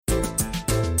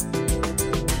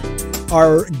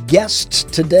Our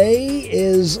guest today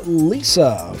is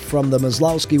Lisa from the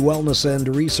Maslowski Wellness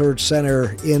and Research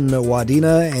Center in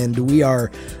Wadena, and we are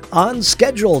on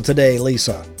schedule today,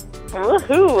 Lisa.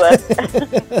 Woohoo!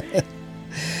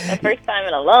 The first time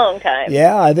in a long time.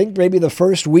 Yeah, I think maybe the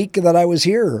first week that I was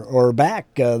here or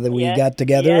back that we got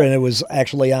together, and it was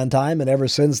actually on time. And ever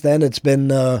since then, it's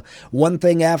been one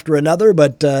thing after another.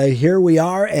 But here we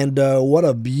are, and what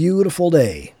a beautiful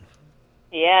day.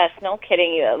 Yes, no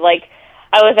kidding. Like,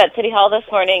 I was at City Hall this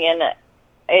morning, and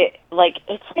it's like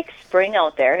spring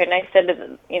out there. And I said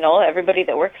to everybody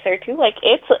that works there too,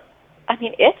 it's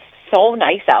so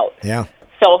nice out. Yeah.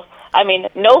 So,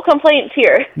 no complaints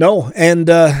here. No, and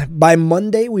by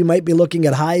Monday, we might be looking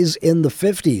at highs in the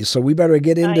 50s, so we better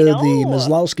get into the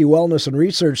Maslowski Wellness and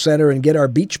Research Center and get our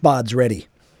beach bods ready.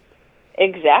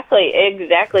 Exactly.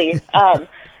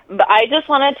 But I just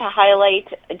wanted to highlight,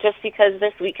 just because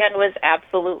this weekend was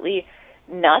absolutely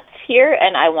nuts here,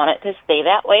 and I want it to stay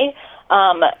that way,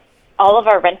 all of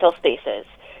our rental spaces.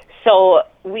 So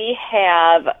we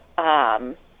have...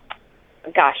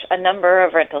 a number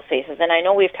of rental spaces. And I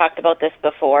know we've talked about this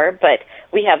before, but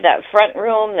we have that front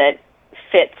room that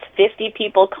fits 50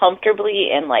 people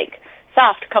comfortably in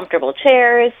soft, comfortable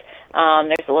chairs.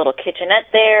 There's a little kitchenette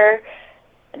there.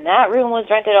 And that room was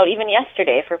rented out even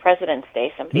yesterday for President's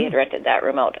Day. Somebody had rented that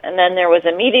room out. And then there's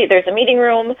a meeting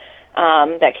room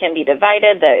that can be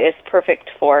divided that is perfect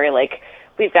for,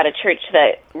 we've got a church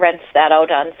that rents that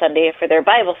out on Sunday for their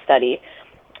Bible study.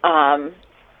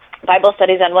 Bible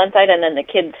studies on one side, and then the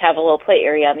kids have a little play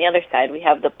area on the other side. We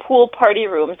have the pool party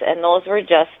rooms, and those were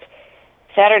just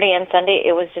Saturday and Sunday.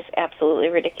 It was just absolutely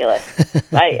ridiculous.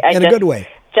 In a good way.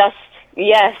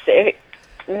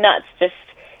 Nuts, just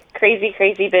crazy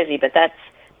busy. But that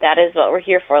is what we're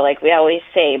here for, like we always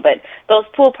say. But those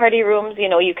pool party rooms,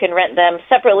 you can rent them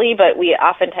separately, but we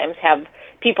oftentimes have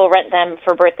people rent them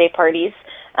for birthday parties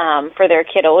for their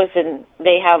kiddos, and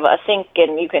they have a sink,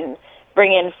 and you can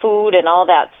bring in food and all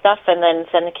that stuff, and then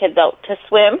send the kids out to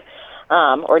swim,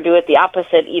 or do it the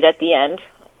opposite, eat at the end.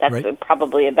 That's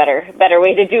probably a better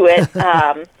way to do it.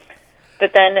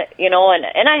 But then,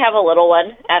 and I have a little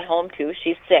one at home too.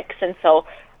 She's 6, and so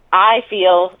I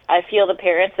feel the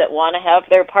parents that want to have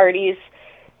their parties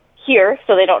here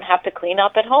so they don't have to clean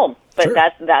up at home. But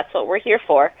that's what we're here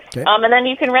for. Okay. And then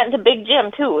you can rent the big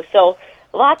gym too. So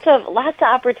lots of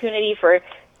opportunity for,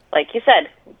 like you said,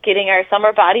 getting our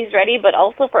summer bodies ready, but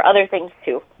also for other things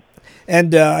too.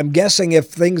 And I'm guessing if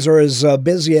things are as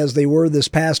busy as they were this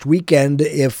past weekend,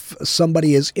 if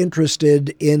somebody is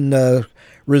interested in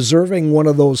reserving one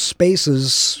of those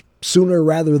spaces, sooner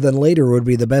rather than later would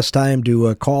be the best time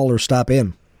to call or stop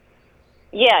in.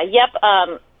 Yeah, yep.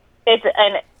 I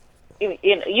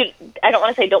don't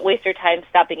want to say don't waste your time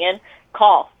stopping in.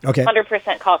 Call. Okay.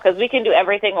 100% call, because we can do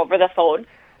everything over the phone.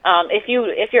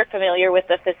 If you're familiar with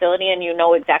the facility and you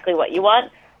know exactly what you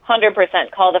want,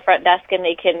 100% call the front desk and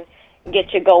they can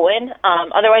get you going.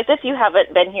 Otherwise, if you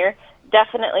haven't been here,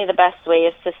 definitely the best way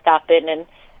is to stop in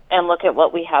and look at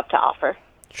what we have to offer.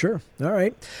 Sure. All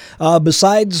right.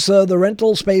 Besides the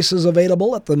rental spaces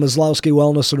available at the Maslowski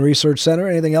Wellness and Research Center,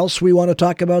 anything else we want to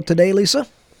talk about today, Lisa?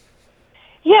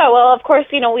 Yeah, well, of course,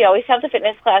 we always have the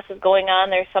fitness classes going on.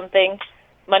 There's something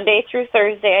Monday through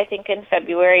Thursday, I think, in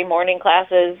February, morning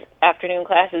classes, afternoon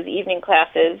classes, evening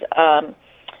classes. And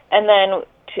then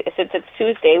since it's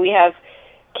Tuesday, we have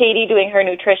Katie doing her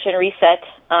nutrition reset.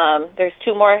 There's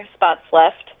 2 more spots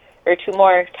left, or 2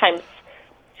 more times.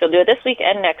 She'll do it this week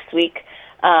and next week.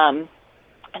 And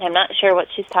I'm not sure what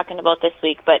she's talking about this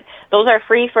week, but those are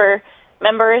free for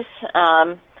members.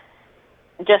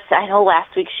 I know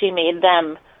last week she made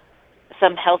them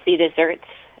some healthy desserts,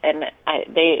 and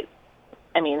they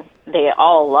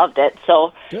all loved it.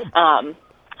 So I'm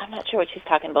not sure what she's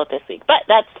talking about this week, but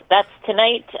that's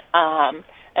tonight. And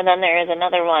then there is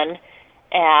another one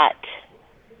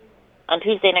on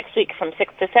Tuesday next week from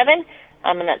 6 to 7.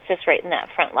 And that's just right in that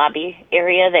front lobby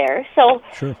area there. So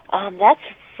that's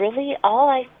really all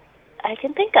I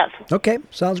can think of. Okay,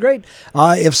 sounds great.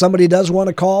 If somebody does want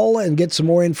to call and get some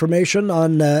more information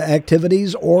on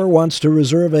activities or wants to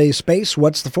reserve a space,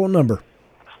 what's the phone number?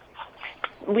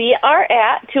 We are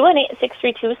at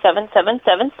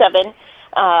 218-632-7777.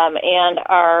 And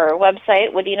our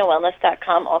website,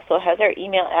 WadenaWellness.com, also has our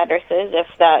email addresses if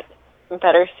that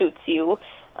better suits you.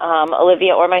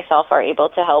 Olivia or myself are able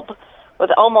to help with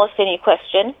almost any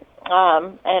question.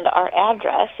 And our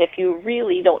address, if you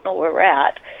really don't know where we're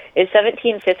at, is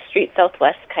 17 5th Street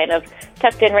Southwest, kind of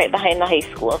tucked in right behind the high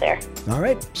school there. All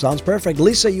right. Sounds perfect.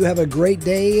 Lisa, you have a great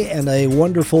day and a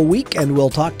wonderful week, and we'll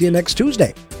talk to you next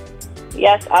Tuesday.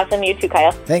 Yes, awesome. You too,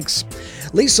 Kyle. Thanks.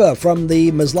 Lisa from the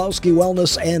Maslowski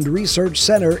Wellness and Research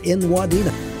Center in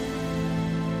Wadena.